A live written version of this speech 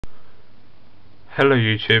Hello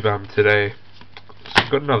YouTube, today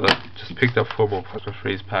just picked up 4 more Plasma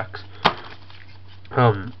Freeze packs.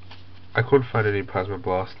 I couldn't find any Plasma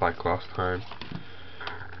Blast like last time,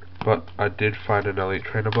 but I did find an Elite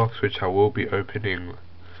Trainer box which I will be opening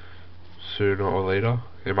sooner or later.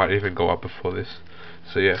 It might even go up before this,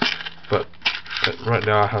 so yeah. But right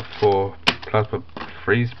now I have 4 Plasma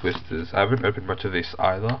Freeze blisters. I haven't opened much of this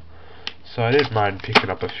either, so I didn't mind picking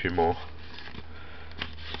up a few more.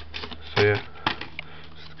 So yeah,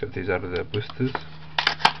 just get these out of their blisters.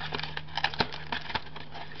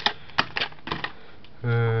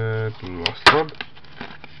 And last one.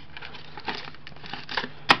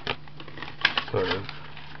 So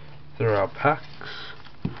there are packs.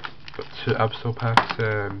 Got 2 Absol packs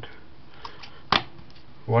and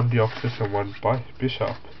 1 Deoxys and 1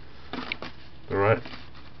 Bishop. Alright,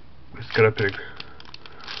 let's get opening.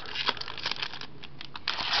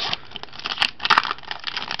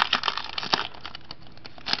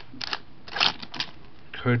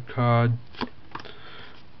 Code card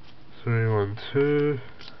 312.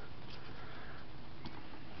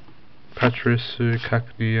 Patrisu,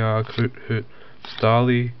 Cacnea, Hoot,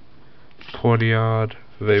 Starly, Pawniard,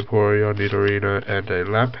 Vaporeon, Nidorino, and a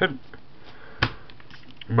Lampent.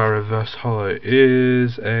 My reverse holo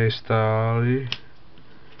is a Starly,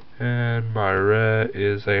 and my rare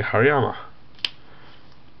is a Hariyama.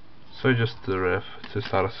 So just the rare to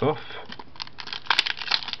start us off.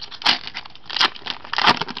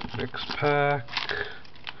 Next pack.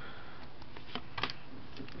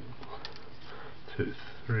 2,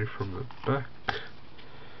 3 from the back.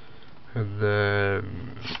 And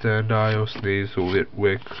then Standile, Sneasel,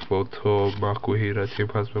 Litwick, Voltorb, Makuhita, Team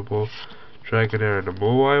Plasma Ball, Dragonair, and a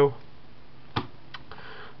Mawile.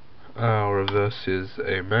 Our reverse is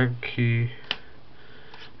a Mankey,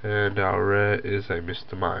 and our rare is a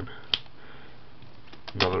Mr. Mime.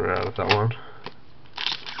 Another rare out of that one.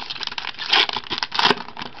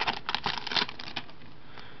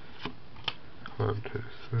 One, two,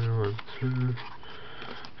 three, 1, 2.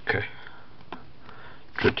 Okay.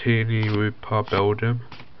 Dratini, Wooper, Beldum,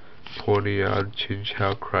 Pawniard,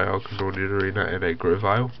 Chinchou, Cryogonal, Nidorina, and a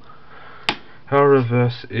Grovyle. Our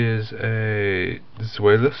reverse is a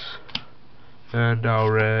Zweilous, and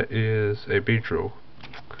our rare is a Beedrill.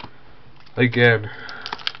 Again,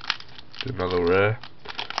 another rare.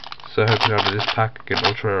 So hoping out of this pack I get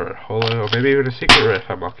ultra rare holo, or maybe even a secret rare if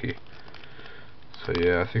I'm lucky. So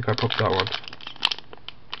yeah, I think I popped that one.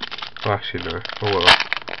 Oh, actually no. Oh well.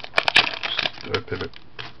 Just open it.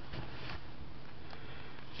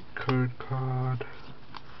 Code card.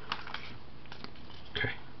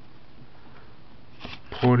 Okay.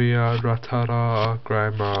 Pawniard, Rattata,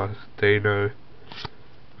 Grima, Dino,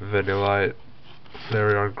 Vanillite,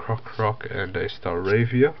 Flareon, Croc, and a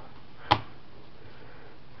Staravia.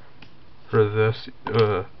 Reverse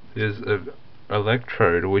is an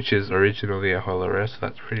Electrode, which is originally a holo rare, so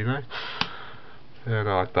that's pretty nice. And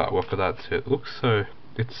I like the artwork for that too. It looks so,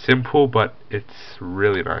 it's simple but it's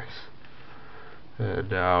really nice.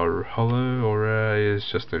 And our holo or rare is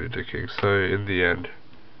just an King. So in the end,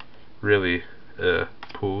 really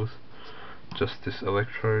pulls just this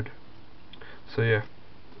Electrode. So yeah,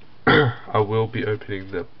 I will be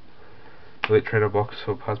opening the Elite Trainer box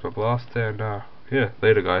for Plasma Blast, and yeah,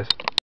 later guys.